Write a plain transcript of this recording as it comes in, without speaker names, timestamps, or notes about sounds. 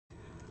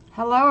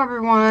Hello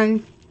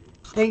everyone,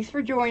 thanks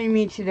for joining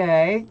me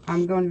today.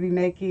 I'm going to be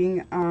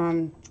making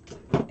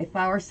a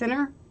flower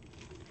center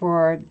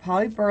for the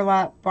poly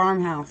burlap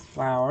farmhouse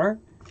flower.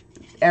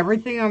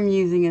 Everything I'm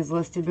using is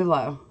listed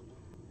below.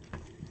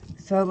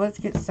 So let's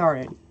get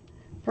started.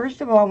 First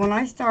of all, when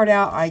I start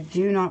out, I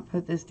do not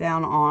put this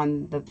down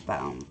on the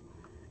foam.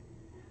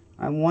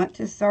 I want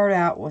to start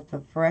out with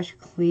a fresh,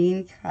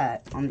 clean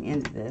cut on the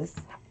end of this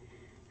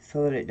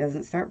so that it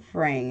doesn't start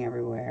fraying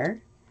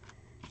everywhere.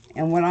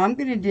 And what I'm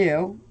going to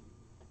do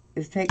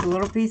is take a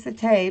little piece of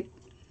tape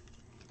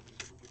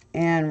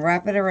and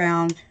wrap it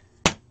around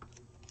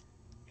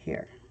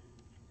here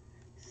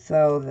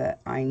so that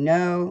I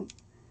know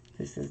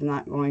this is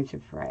not going to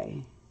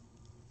fray.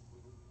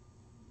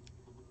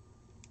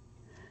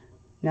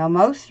 Now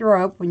most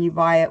rope, when you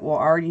buy it, will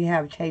already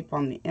have tape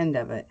on the end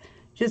of it,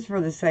 just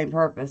for the same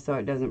purpose so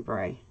it doesn't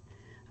fray.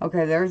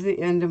 Okay, there's the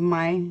end of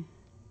my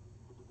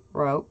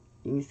rope.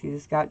 You can see the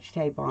Scotch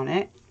tape on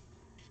it.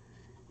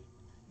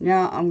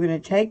 Now I'm going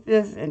to take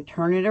this and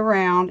turn it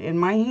around in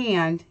my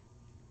hand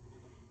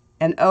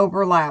and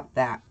overlap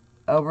that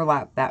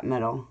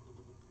middle.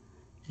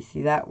 You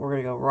see that? We're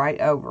going to go right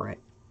over it.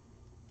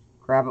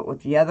 Grab it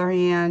with the other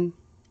hand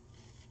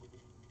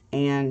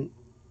and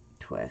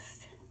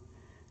twist.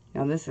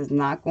 Now this is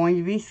not going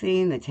to be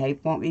seen. The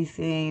tape won't be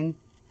seen.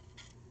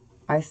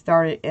 I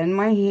start it in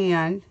my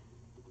hand.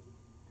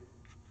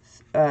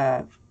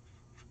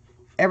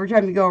 Every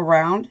time you go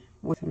around,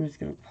 I'm just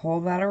going to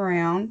pull that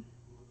around.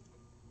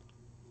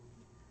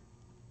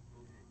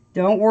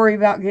 Don't worry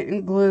about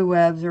getting glue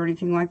webs or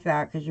anything like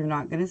that because you're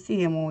not going to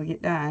see them when we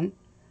get done.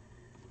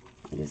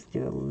 I just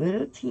do a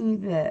little teeny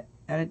bit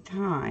at a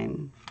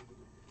time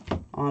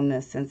on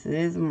this since it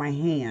is in my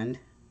hand.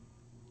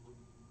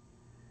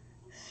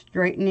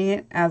 Straightening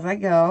it as I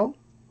go.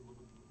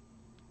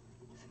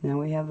 So now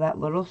we have that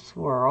little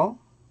swirl.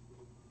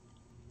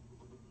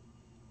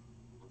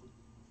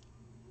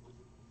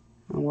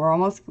 And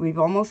we've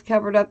almost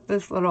covered up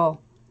this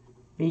little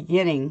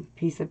beginning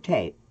piece of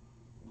tape.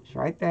 It's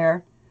right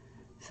there.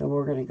 So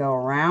we're going to go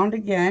around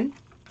again.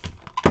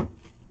 Okay,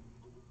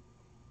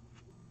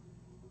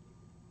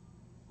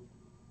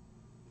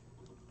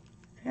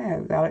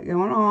 I've got it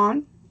going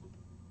on.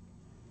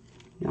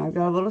 Now I've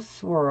got a little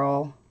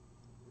swirl.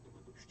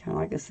 It's kind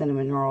of like a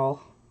cinnamon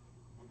roll.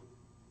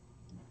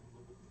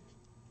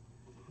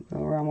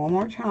 Go around one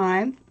more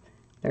time.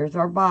 There's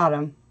our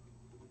bottom.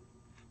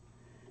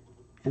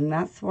 And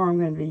that's where I'm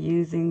going to be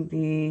using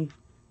the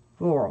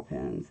floral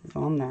pins, is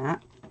on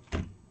that.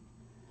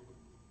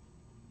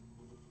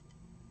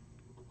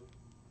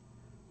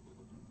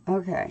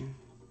 Okay,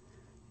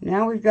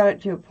 now we've got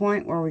it to a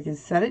point where we can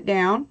set it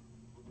down.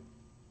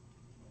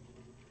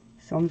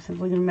 So I'm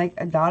simply going to make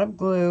a dot of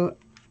glue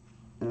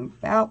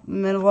about the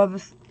middle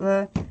of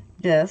the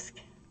disc.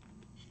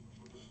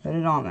 Put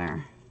it on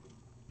there.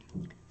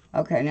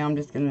 Okay, now I'm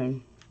just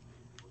going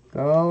to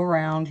go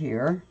around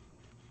here.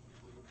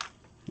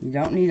 You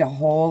don't need a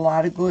whole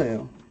lot of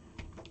glue.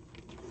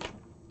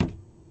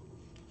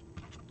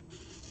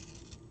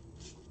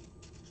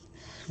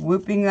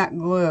 Swooping that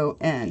glue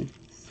in.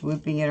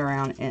 Swooping it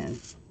around in. And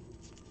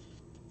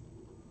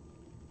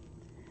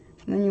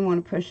then you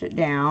want to push it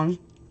down.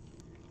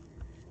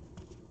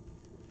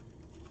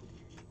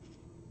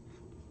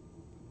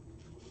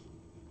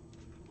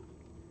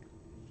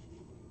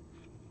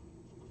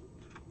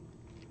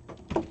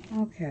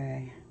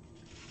 Okay.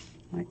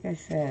 Like I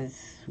said,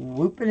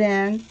 swoop it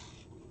in.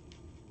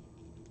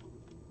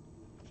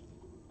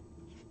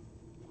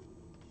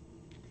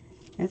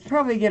 It's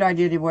probably a good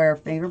idea to wear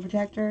finger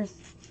protectors,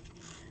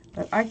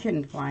 but I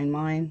couldn't find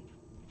mine.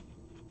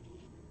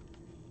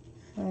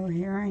 So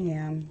here I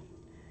am.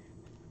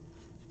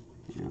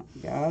 Now,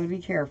 gotta be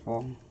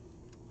careful.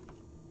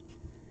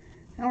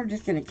 Now we're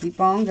just gonna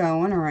keep on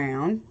going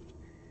around.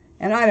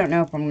 And I don't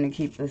know if I'm gonna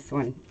keep this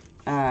one,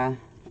 I'm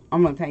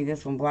gonna paint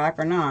this one black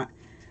or not.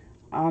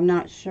 I'm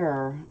not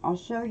sure. I'll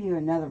show you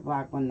another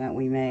black one that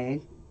we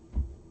made.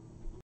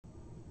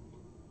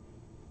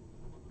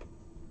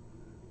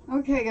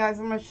 Okay guys,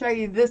 I'm going to show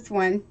you this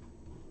one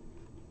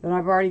that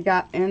I've already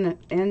got in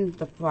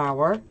the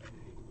flower.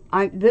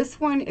 This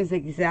one is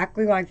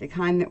exactly like the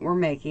kind that we're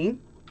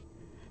making.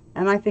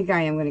 And I think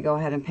I am going to go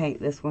ahead and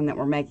paint this one that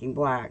we're making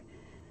black.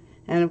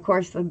 And of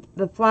course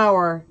the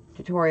flower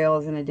tutorial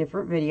is in a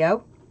different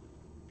video.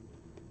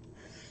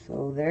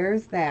 So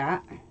there's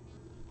that.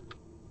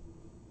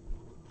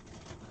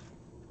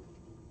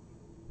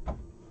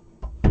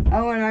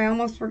 Oh, and I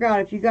almost forgot,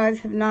 if you guys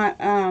have not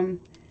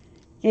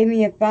gave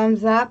me a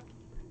thumbs up,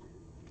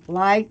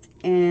 liked,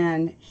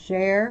 and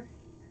share,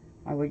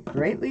 I would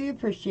greatly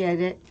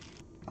appreciate it.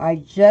 I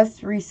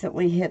just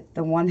recently hit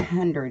the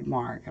 100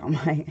 mark on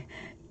my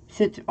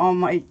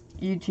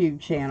YouTube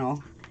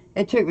channel.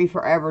 It took me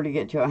forever to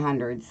get to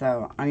 100,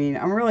 so I mean,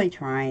 I'm really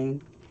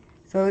trying.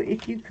 So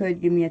if you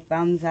could give me a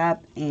thumbs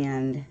up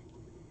and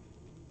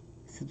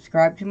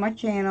subscribe to my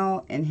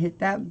channel and hit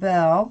that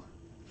bell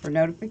for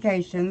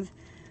notifications.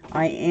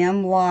 I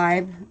am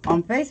live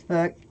on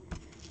Facebook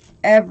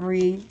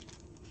every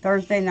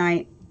Thursday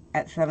night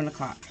at 7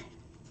 o'clock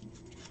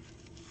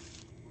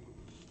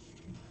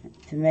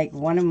to make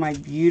one of my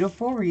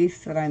beautiful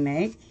wreaths that I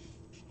make.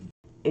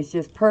 It's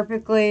just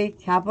perfectly,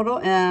 capital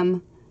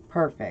M,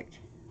 perfect.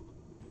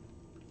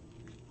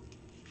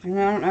 And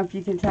I don't know if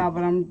you can tell,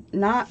 but I'm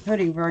not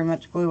putting very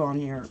much glue on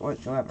here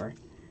whatsoever,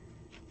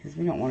 because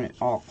we don't want it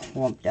all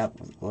clumped up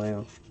with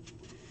glue.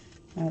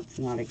 That's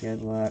not a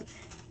good look.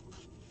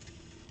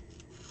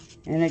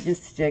 And it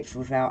just sticks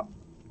without,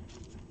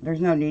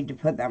 there's no need to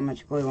put that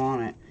much glue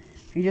on it.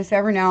 If you just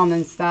every now and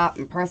then stop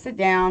and press it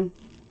down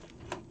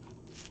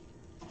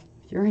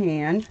with your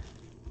hand,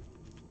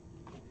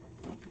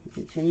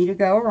 continue to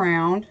go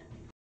around.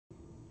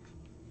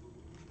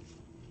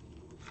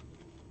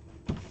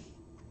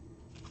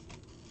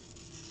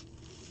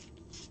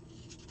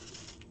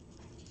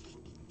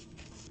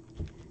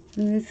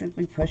 And then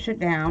simply push it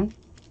down.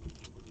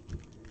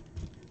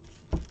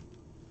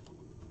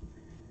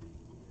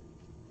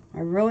 I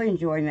really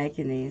enjoy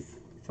making these,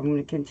 so I'm going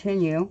to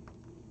continue.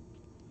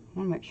 I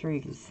want to make sure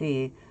you can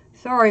see.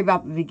 Sorry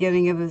about the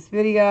beginning of this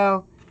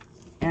video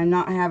and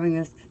not having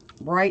this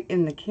right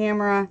in the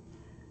camera,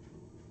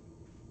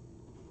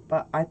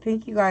 but I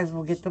think you guys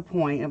will get the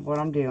point of what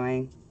I'm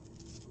doing.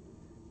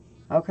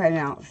 Okay,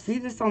 now see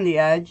this on the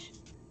edge?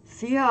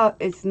 See how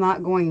it's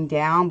not going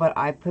down, but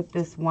I put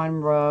this one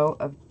row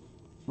of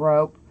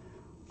rope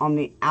on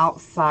the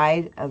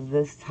outside of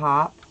this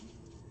top.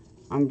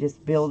 I'm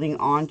just building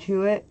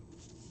onto it.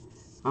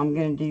 I'm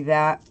going to do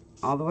that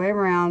all the way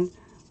around.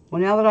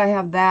 Well, now that I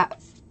have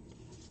that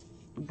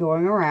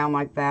going around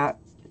like that,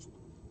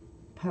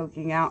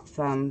 poking out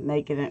some,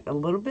 making it a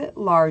little bit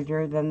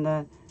larger than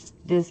the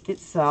disc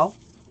itself,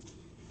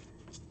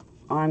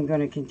 I'm going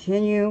to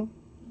continue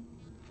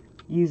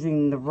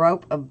using the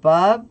rope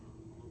above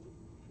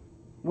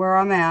where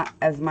I'm at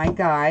as my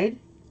guide.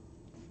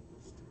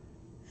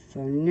 So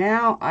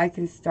now I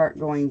can start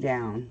going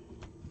down.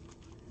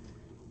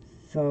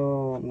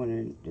 So I'm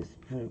going to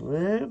just put a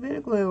little bit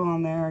of glue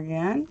on there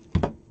again.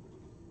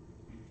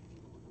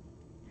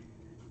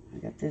 I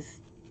got this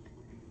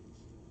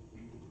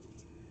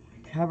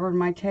covered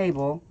my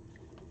table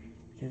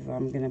because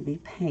I'm going to be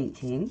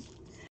painting.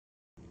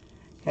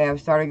 Okay,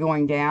 I've started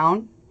going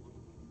down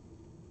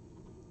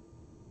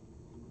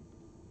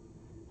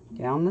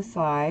the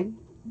side.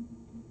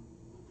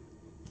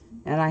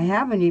 And I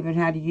haven't even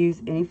had to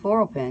use any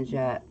floral pins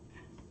yet.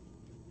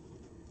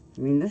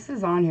 I mean, this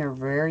is on here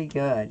very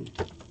good.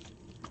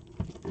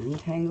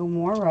 Untangle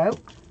more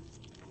rope.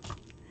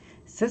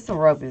 Sisal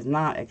rope is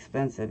not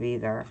expensive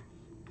either.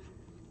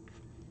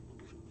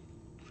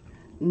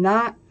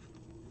 Not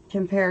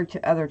compared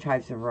to other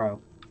types of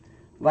rope.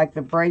 Like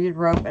the braided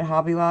rope at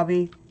Hobby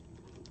Lobby.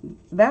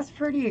 That's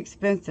pretty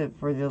expensive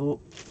for the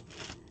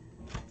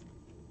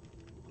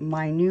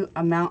minute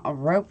amount of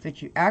rope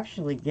that you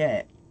actually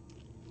get.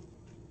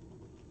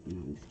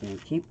 I'm just going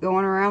to keep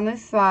going around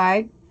this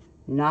side,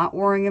 not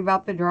worrying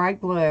about the dried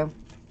glue.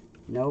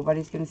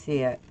 Nobody's going to see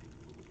it.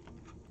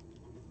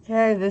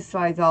 Okay, this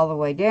side's all the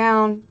way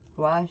down,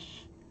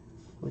 flush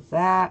with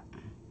that.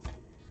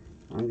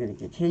 I'm going to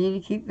continue to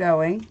keep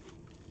going.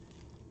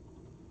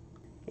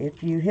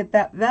 If you hit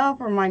that bell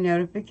for my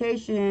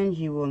notifications,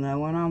 you will know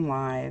when I'm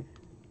live.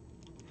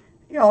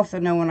 You also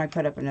know when I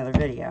put up another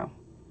video.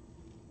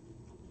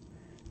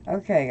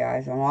 Okay,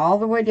 guys, I'm all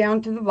the way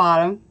down to the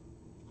bottom.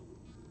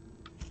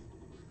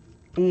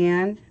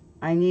 And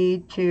I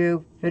need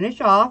to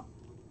finish off.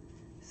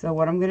 So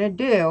what I'm going to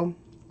do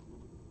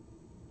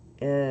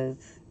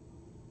is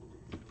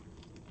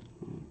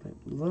put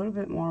a little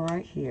bit more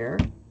right here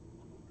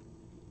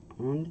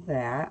onto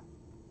that.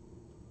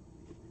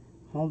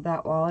 Hold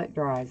that while it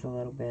dries a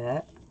little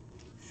bit.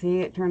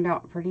 See, it turned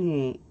out pretty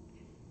neat.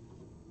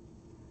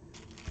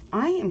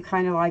 I am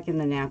kind of liking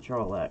the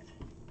natural look.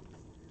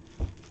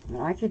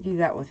 And I could do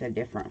that with a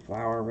different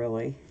flower,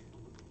 really,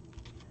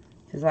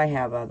 because I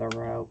have other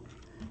rope.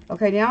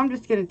 Okay, now I'm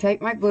just going to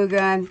take my glue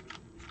gun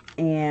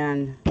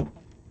and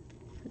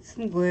put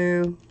some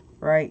glue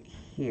right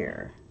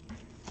here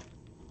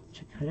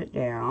to put it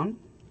down.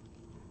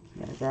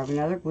 I'm going to grab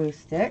another glue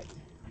stick.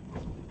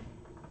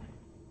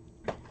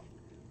 I'm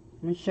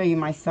going to show you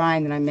my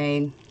sign that I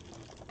made.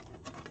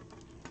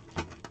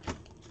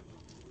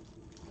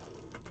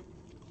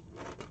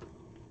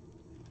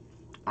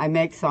 I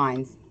make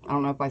signs. I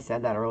don't know if I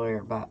said that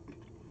earlier, but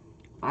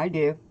I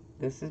do.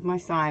 This is my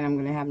sign I'm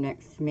going to have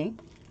next to me.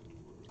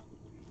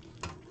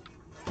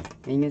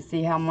 And you can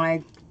see how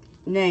my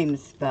name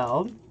is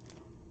spelled.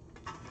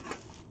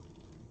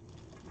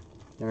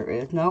 There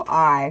is no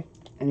I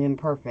in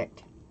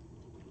imperfect.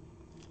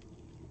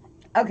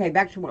 Okay,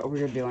 back to what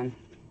we were doing.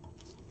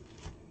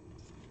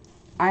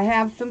 I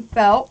have some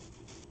felt.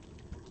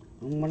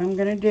 And what I'm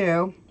going to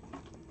do,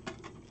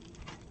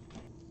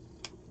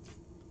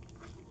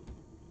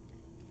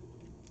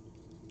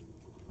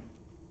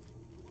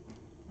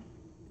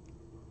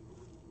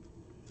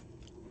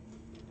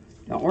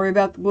 don't worry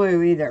about the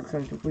glue either,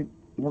 because if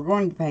we're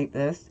going to paint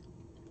this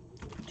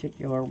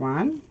particular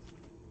one.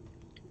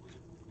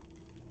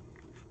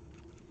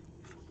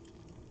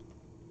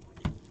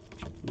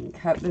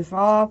 cut this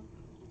off.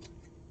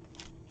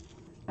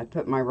 I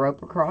put my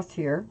rope across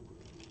here.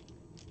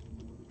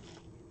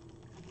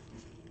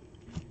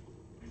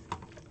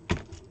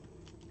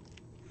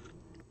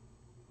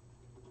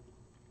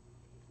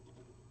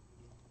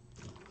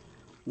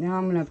 Now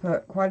I'm going to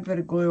put quite a bit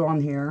of glue on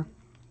here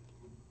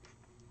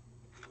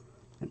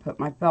and put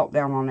my felt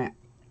down on it.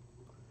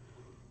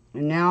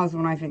 And now is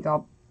when I think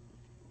I'll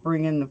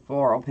bring in the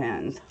floral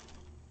pins.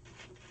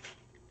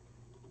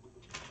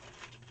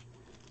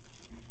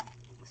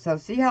 So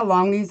see how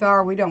long these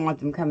are? We don't want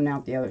them coming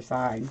out the other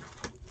side.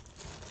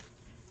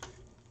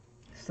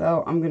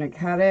 So I'm going to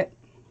cut it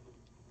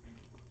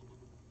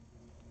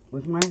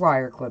with my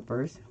wire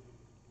clippers.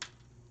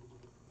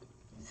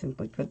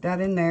 Simply put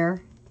that in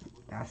there,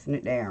 fasten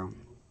it down.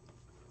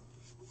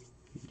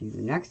 Do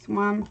the next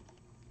one.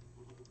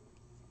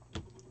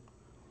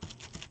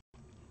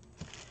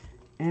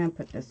 And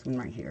put this one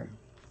right here.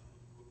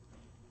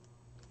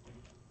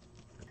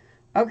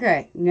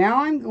 Okay,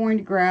 now I'm going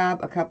to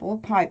grab a couple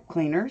of pipe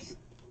cleaners.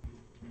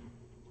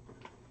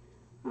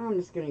 I'm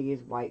just going to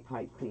use white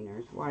pipe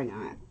cleaners. Why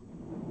not?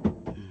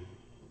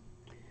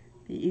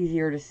 Be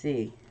easier to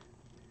see.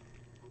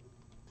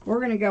 We're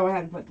going to go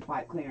ahead and put the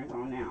pipe cleaners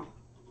on now.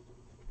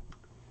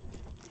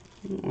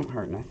 It won't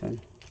hurt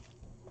nothing.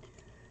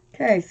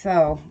 Okay,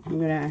 so I'm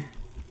going to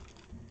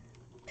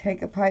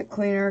take a pipe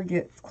cleaner,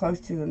 get as close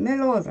to the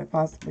middle as I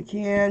possibly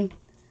can.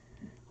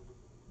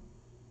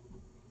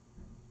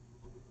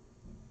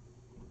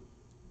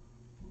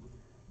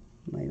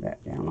 Lay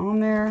that down on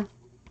there.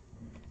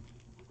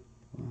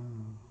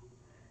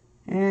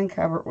 And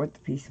cover it with the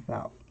piece of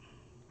felt.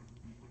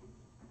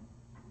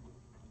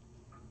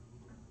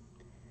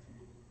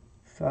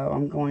 So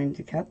I'm going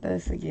to cut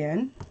this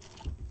again.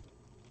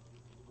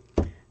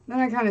 Then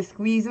I kind of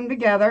squeeze them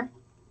together.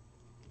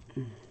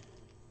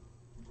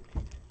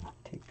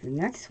 Take the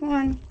next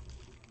one.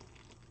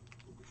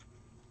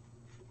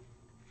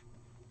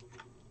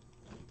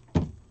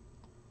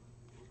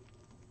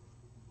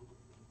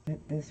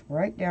 Put this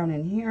right down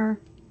in here.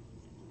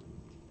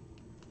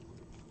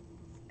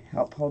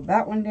 Help hold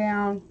that one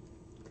down.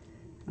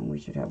 And we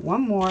should have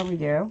one more. We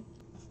do.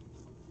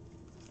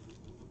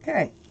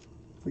 Okay.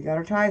 We got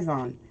our ties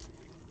on.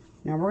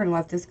 Now we're going to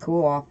let this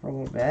cool off for a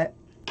little bit.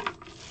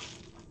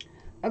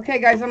 Okay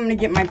guys, I'm going to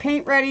get my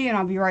paint ready and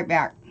I'll be right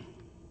back.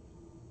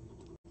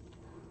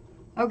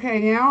 Okay,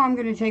 now I'm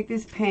going to take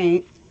this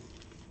paint.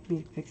 Let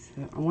me fix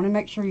it. I want to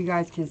make sure you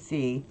guys can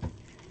see.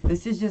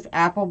 This is just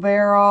Apple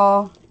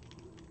Barrel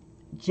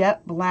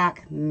Jet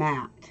Black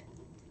Matte.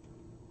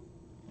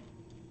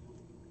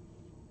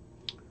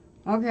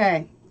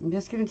 Okay, I'm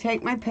just going to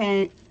take my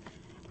paint,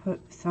 put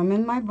some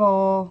in my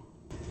bowl.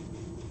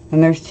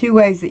 And there's two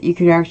ways that you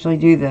can actually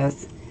do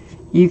this.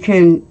 You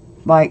can,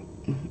 like,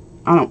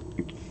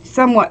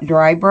 somewhat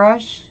dry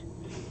brush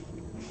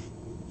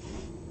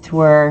to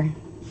where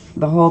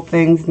the whole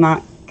thing's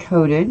not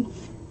coated.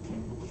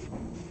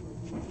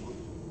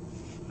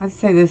 I'd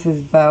say this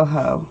is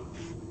boho.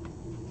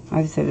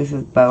 I'd say this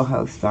is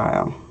boho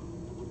style.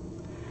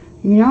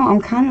 You know,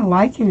 I'm kind of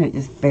liking it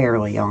just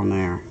barely on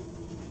there.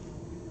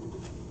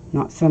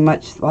 Not so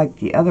much like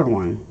the other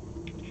one.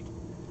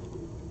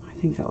 I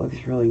think that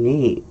looks really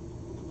neat.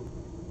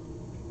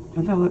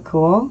 Doesn't that look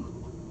cool?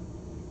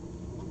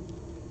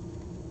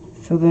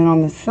 So then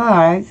on the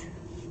sides,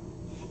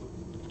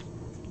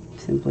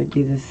 simply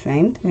do the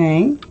same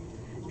thing,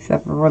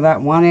 except for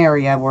that one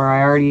area where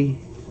I already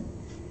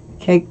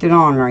caked it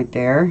on right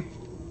there.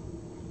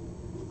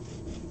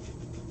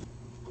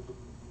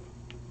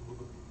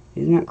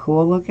 Isn't that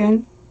cool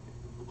looking?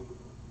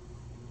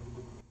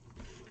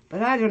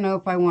 But I don't know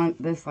if I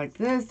want this like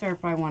this or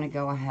if I want to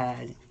go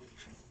ahead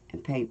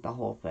and paint the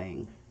whole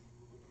thing.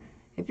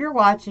 If you're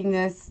watching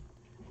this,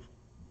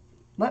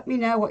 let me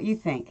know what you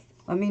think.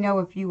 Let me know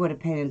if you would have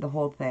painted the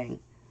whole thing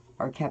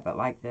or kept it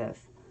like this.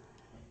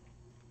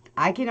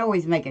 I can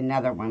always make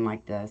another one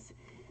like this.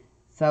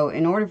 So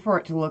in order for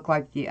it to look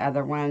like the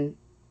other one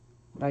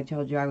that I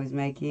told you I was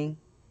making,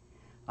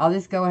 I'll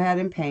just go ahead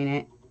and paint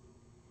it.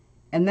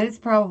 And then it's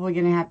probably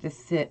going to have to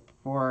sit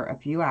for a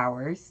few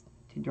hours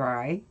to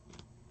dry.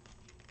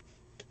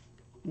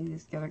 You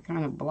just got to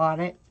kind of blot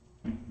it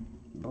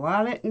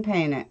and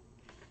paint it.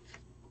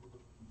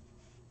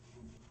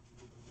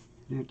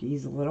 I have to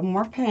use a little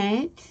more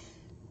paint.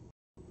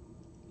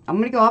 I'm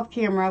going to go off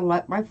camera,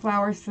 let my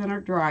flower center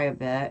dry a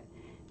bit,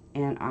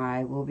 and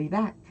I will be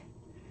back.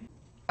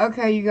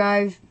 Okay, you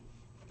guys,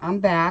 I'm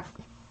back.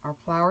 Our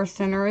flower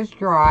center is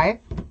dry.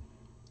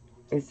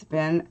 It's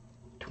been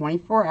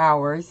 24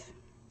 hours,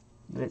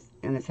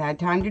 and it's had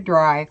time to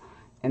dry,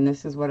 and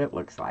this is what it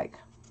looks like.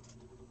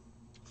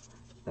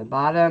 The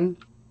bottom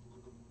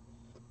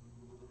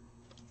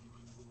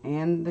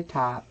and the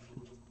top.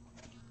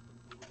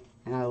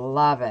 And I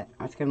love it.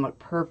 It's going to look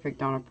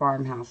perfect on a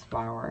farmhouse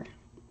flower.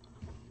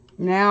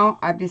 Now,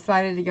 I've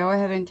decided to go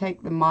ahead and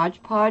take the Mod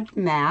Podge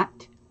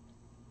matte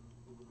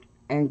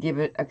and give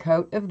it a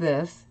coat of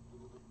this.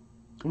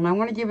 And I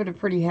want to give it a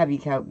pretty heavy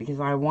coat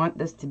because I want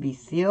this to be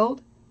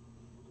sealed.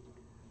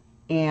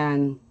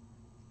 And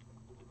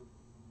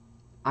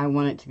I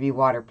want it to be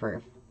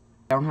waterproof.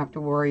 I don't have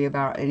to worry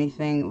about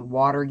anything,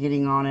 water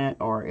getting on it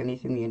or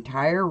anything. The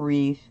entire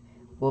wreath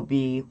will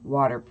be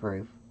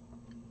waterproof.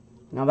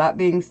 Now that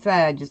being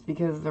said, just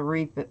because the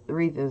wreath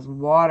is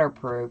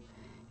waterproof,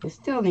 it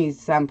still needs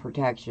some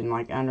protection,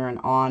 like under an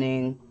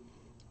awning,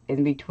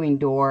 in between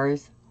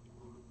doors.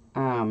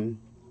 You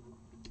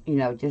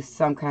know, just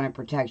some kind of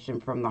protection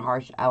from the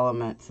harsh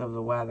elements of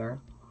the weather.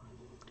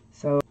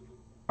 So,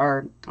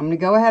 I'm going to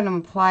go ahead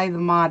and apply the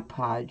Mod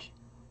Podge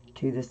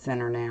to the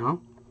center now.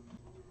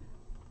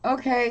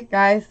 Okay,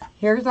 guys,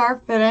 here's our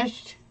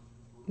finished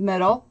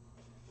middle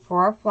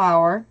for our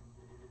flower.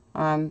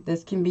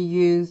 This can be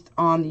used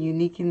on the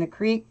Unique in the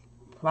Creek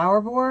flower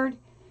board.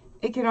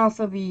 It can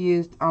also be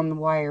used on the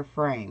wire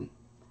frame.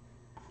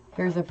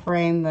 Here's a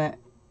frame that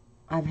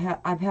I've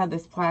had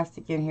this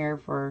plastic in here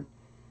for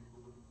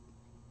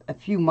a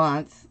few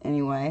months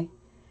anyway.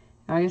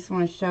 And I just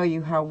want to show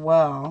you how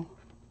well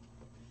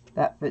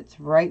that fits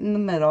right in the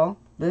middle.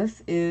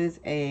 This is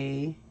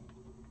a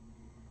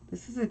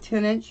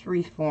 10-inch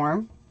wreath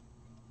form,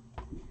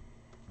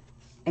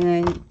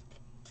 and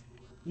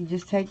you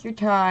just take your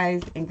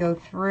ties and go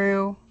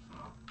through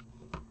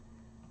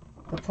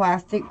the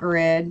plastic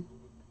grid.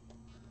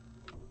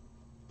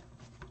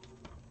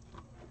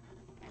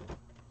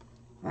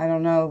 I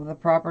don't know the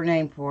proper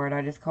name for it.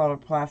 I just call it a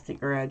plastic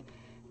grid.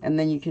 And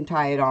then you can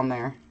tie it on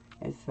there.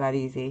 It's that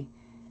easy.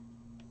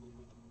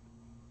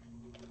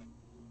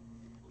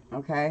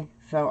 Okay,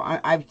 so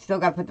I've still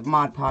got to put the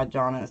Mod Podge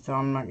on it, so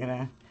I'm not going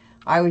to...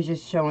 I was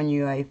just showing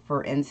you a,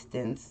 for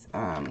instance,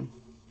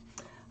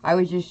 I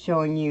was just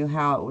showing you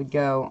how it would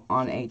go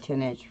on a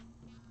 10-inch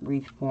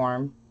wreath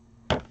form.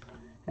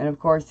 And of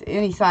course,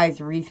 any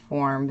size wreath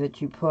form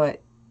that you put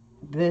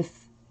this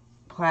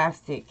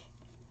plastic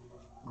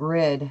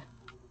grid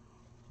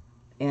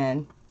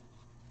in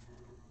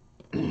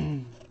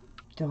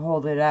to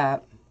hold it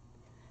up.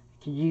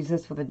 You could use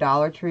this with a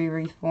Dollar Tree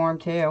wreath form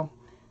too.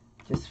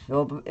 Just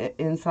fill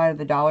the inside of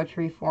the Dollar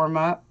Tree form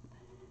up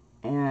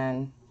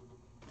and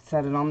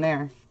set it on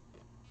there.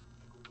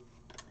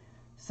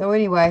 So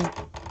anyway,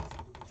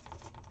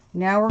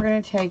 now we're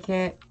going to take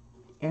it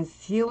and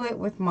seal it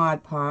with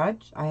Mod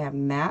Podge. I have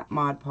matte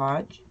Mod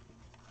Podge.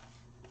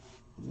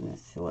 I'm going to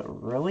seal it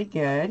really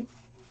good.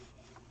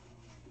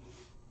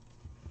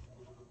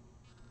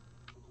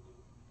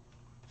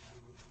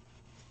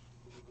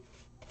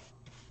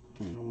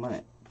 And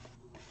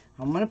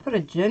I'm going to put a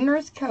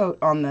generous coat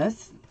on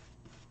this.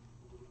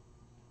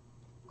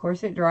 Of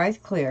course, it dries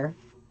clear.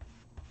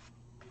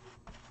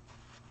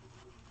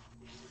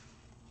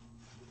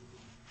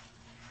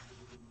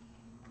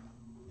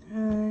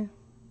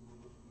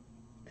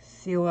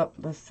 Seal up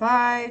the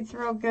sides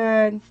real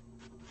good.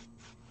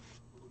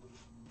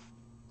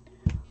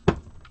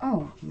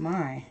 Oh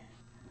my.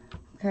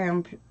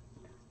 Okay,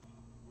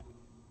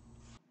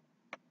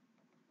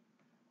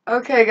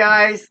 okay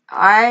guys,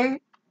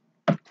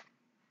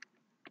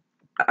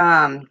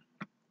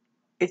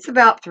 it's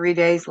about 3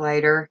 days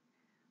later.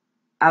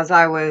 As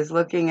I was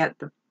looking at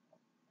the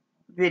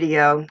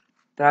video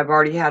that I've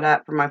already had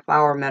up for my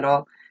flower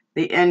middle,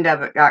 the end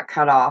of it got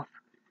cut off.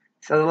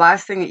 So the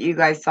last thing that you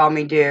guys saw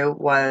me do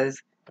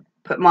was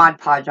put Mod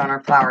Podge on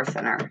our flower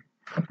center.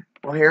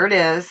 Well, here it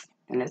is,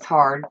 and it's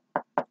hard.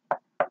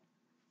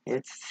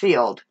 It's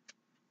sealed.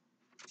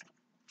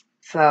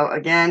 So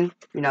again,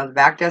 you know, the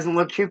back doesn't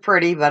look too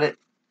pretty, but it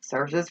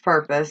serves its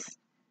purpose.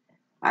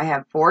 I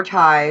have 4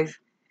 ties.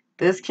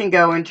 This can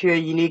go into a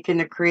Unique in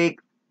the Creek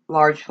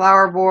large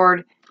flower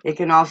board. It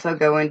can also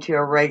go into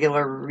a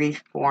regular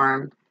wreath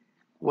form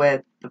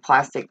with the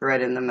plastic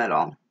grid in the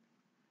middle.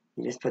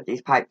 You just put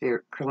these pipe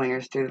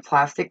cleaners through the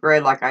plastic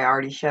grid like I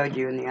already showed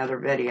you in the other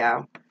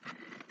video.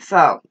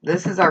 So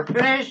this is our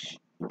finished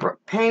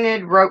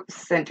painted rope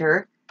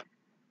center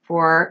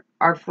for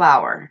our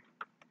flower.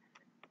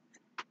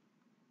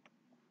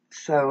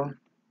 So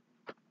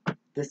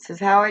this is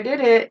how I did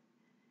it.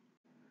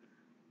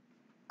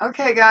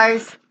 Okay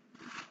guys,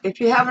 if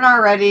you haven't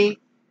already,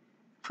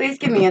 please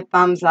give me a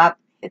thumbs up.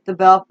 Hit the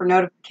bell for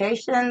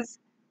notifications.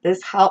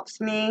 This helps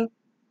me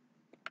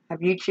have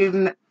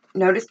YouTube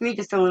notice me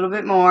just a little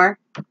bit more.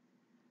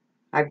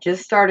 I've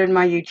just started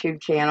my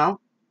YouTube channel.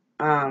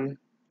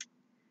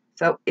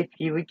 So if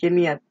you would give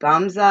me a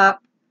thumbs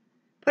up,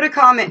 put a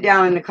comment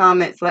down in the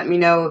comments. Let me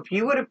know if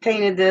you would have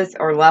painted this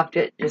or left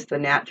it just the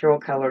natural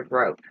colored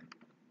rope.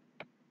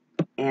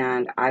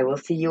 And I will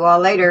see you all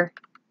later.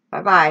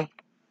 Bye-bye.